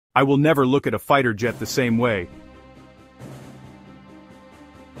I will never look at a fighter jet the same way.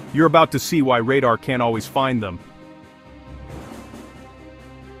 You're about to see why radar can't always find them.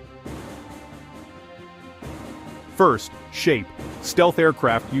 First, shape. Stealth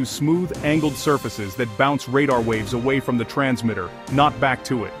aircraft use smooth, angled surfaces that bounce radar waves away from the transmitter, not back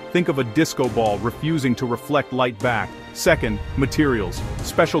to it. Think of a disco ball refusing to reflect light back. Second, materials.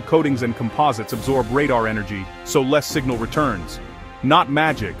 Special coatings and composites absorb radar energy, so less signal returns. Not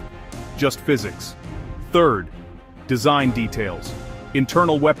magic, just physics. Third, design details.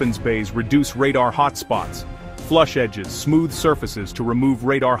 Internal weapons bays reduce radar hotspots. Flush edges, smooth surfaces to remove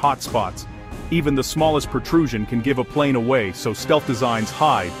radar hotspots. Even the smallest protrusion can give a plane away, so stealth designs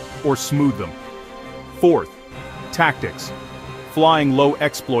hide or smooth them. Fourth, tactics. Flying low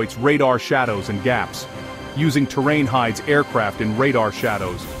exploits radar shadows and gaps. Using terrain hides aircraft in radar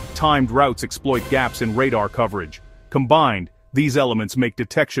shadows. Timed routes exploit gaps in radar coverage. Combined, these elements make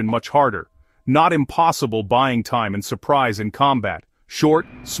detection much harder. Not impossible buying time and surprise in combat. Short,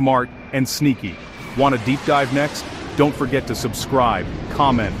 smart, and sneaky. Want a deep dive next? Don't forget to subscribe,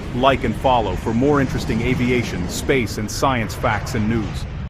 comment, like and follow for more interesting aviation, space and science facts and news.